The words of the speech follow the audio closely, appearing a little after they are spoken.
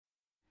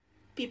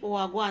People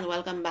wagwan,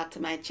 welcome back to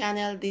my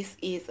channel. This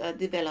is a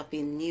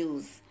developing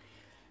news.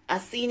 A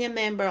senior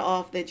member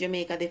of the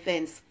Jamaica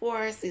Defense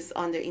Force is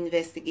under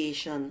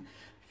investigation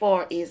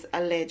for his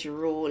alleged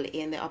role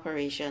in the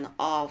operation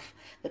of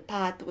the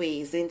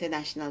Pathways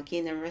International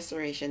Kingdom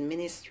Restoration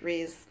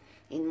Ministries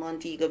in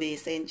Montego Bay,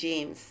 St.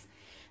 James.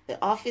 The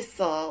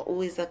officer,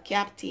 who is a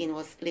captain,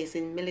 was placed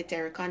in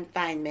military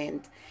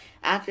confinement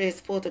after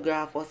his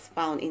photograph was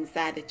found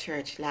inside the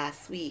church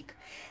last week.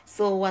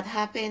 So what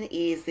happened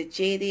is the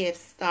JDF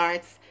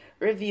starts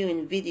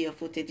reviewing video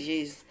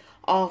footages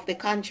of the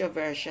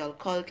controversial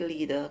cult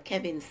leader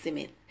Kevin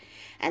Smith.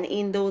 And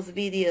in those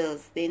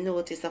videos, they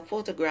noticed a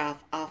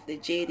photograph of the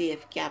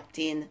JDF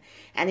captain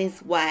and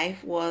his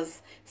wife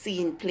was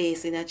seen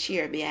placed in a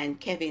chair behind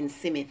Kevin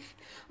Smith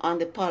on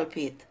the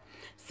pulpit.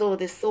 So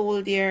the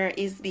soldier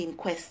is being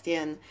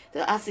questioned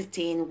to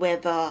ascertain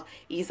whether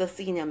he's a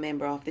senior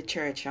member of the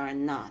church or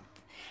not.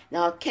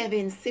 Now,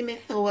 Kevin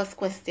Smith was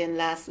questioned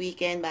last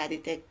weekend by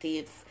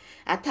detectives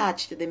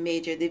attached to the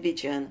Major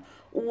Division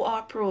who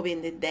are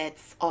probing the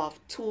deaths of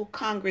two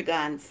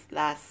congregants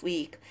last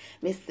week.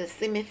 Mr.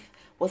 Smith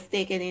was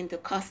taken into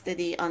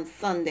custody on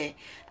Sunday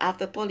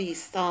after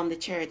police stormed the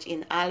church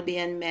in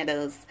Albion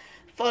Meadows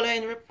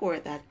following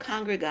report that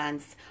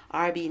congregants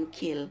are being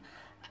killed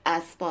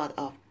as part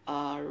of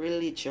a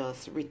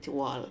religious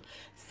ritual.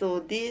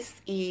 So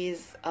this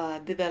is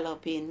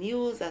developing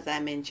news, as I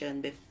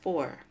mentioned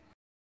before.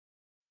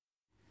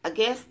 I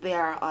guess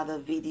there are other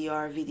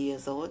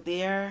videos out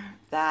there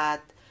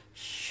that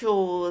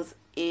shows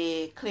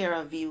a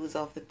clearer views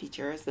of the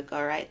pictures,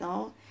 because right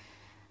now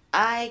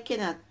I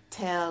cannot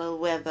tell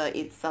whether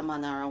it's a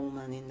man or a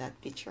woman in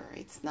that picture.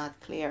 It's not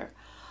clear.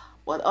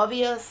 But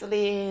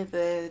obviously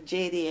the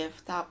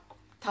JDF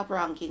top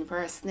ranking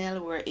personnel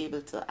were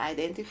able to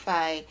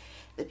identify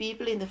the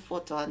people in the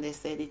photo, and they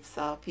said it's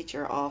a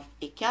picture of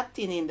a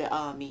captain in the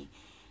army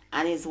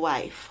and his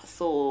wife.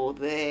 So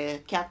the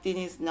captain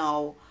is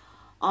now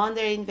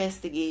under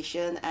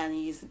investigation and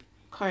he's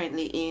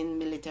currently in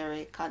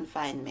military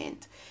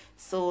confinement.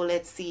 So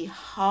let's see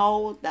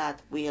how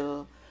that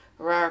will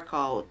work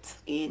out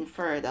in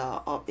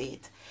further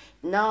update.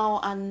 Now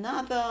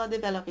another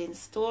developing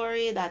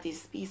story that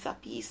is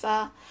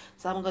pizza.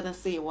 So I'm gonna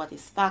say what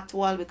is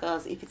factual,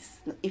 because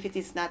if it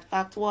is not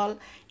factual,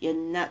 you're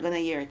not gonna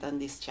hear it on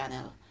this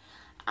channel.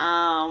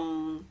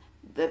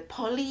 The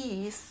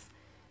police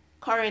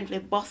currently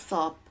bust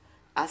up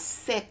a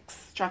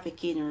sex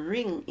trafficking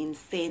ring in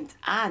St.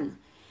 Anne.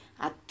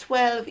 A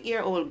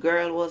 12-year-old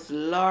girl was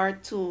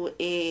lured to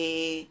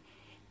a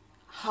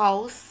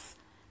house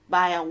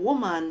by a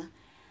woman,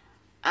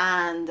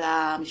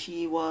 and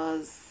she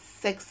was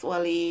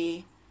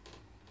sexually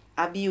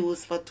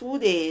abused for 2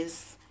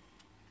 days,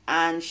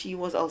 and she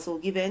was also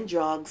given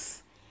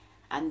drugs,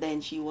 and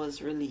then she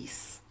was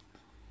released.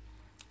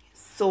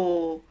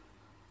 So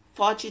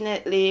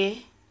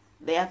fortunately,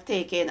 they have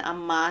taken a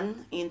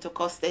man into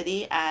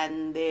custody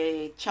and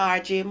they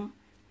charge him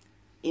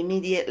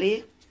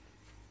immediately.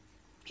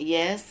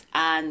 Yes,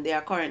 and they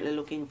are currently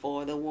looking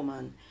for the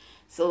woman.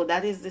 So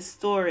that is the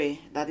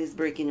story that is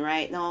breaking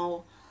right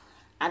now.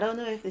 I don't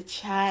know if the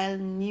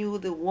child knew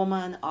the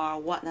woman or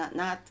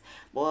whatnot,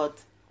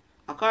 but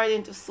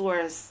according to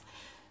source,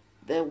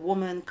 the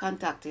woman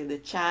contacted the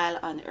child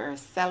on her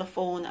cell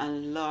phone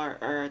and lured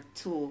her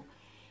to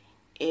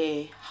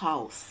a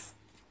house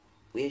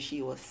where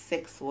she was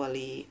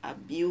sexually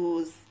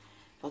abused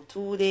for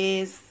 2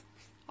 days,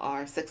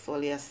 or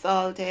sexually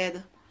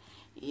assaulted.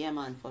 Yeah,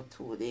 man, for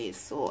 2 days.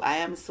 So I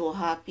am so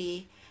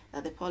happy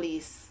that the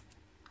police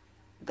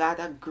got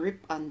a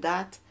grip on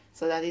that.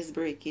 So that is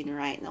breaking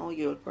right now.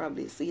 You'll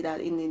probably see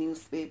that in the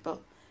newspaper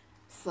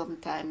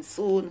sometime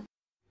soon.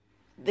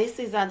 This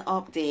is an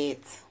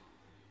update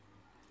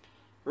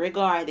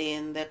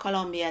regarding the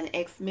Colombian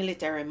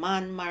ex-military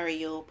man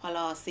Mario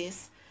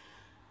Palacios,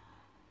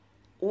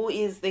 who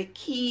is the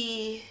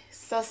key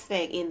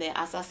suspect in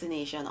the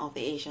assassination of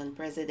the Haitian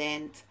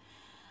president,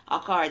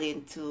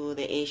 according to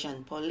the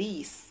Haitian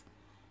police.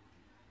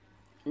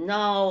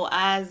 Now,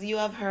 as you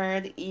have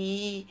heard,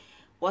 he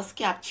was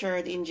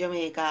captured in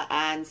Jamaica,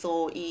 and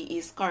so he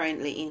is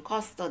currently in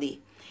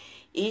custody.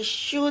 He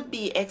should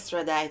be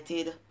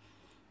extradited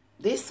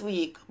this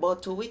week,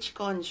 but to which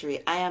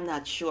country, I am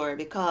not sure,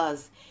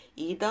 because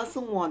he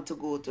doesn't want to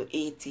go to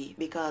Haiti,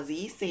 because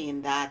he's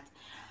saying that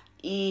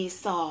he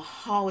saw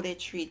how they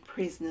treat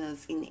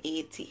prisoners in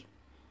Haiti.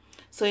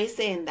 So he's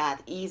saying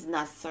that he's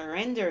not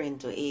surrendering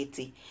to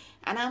Haiti.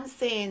 And I'm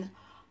saying,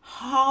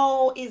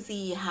 how is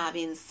he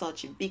having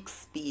such a big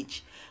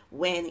speech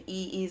when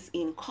he is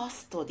in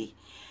custody?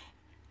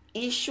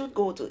 He should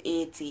go to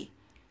Haiti.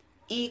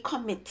 He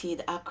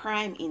committed a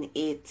crime in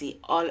Haiti,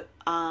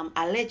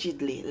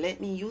 allegedly.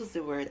 Let me use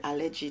the word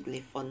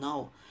allegedly for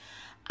now.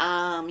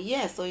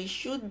 Yeah, so he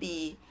should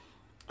be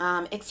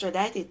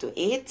extradited to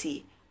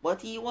Haiti,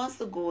 but he wants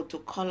to go to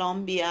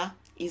Colombia,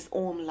 his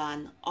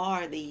homeland,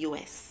 or the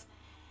US.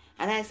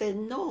 And I said,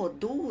 no,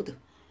 dude,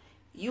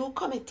 you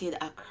committed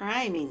a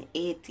crime in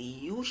Haiti.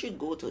 You should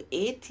go to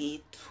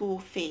Haiti to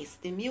face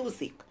the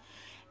music.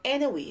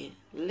 Anyway,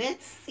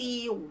 let's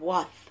see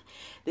what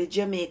the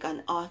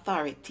Jamaican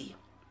authority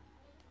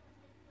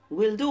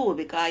will do,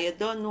 because you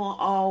don't know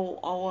how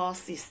our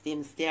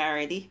systems they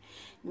already.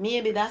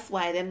 Maybe that's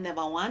why them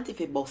never want if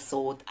it bust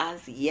out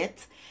as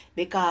yet,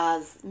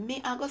 because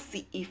me I go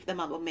see if them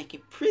are gonna make a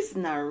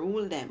prisoner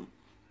rule them.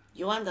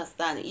 You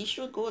understand? He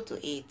should go to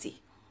 80.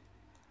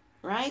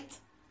 Right?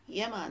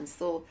 Yeah, man.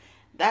 So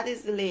that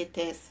is the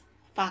latest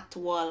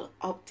factual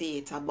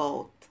update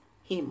about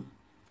him.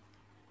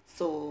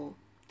 So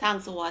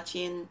thanks for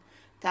watching.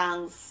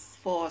 Thanks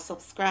for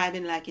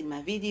subscribing, liking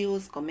my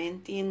videos,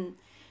 commenting,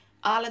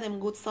 all of them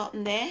good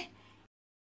something there.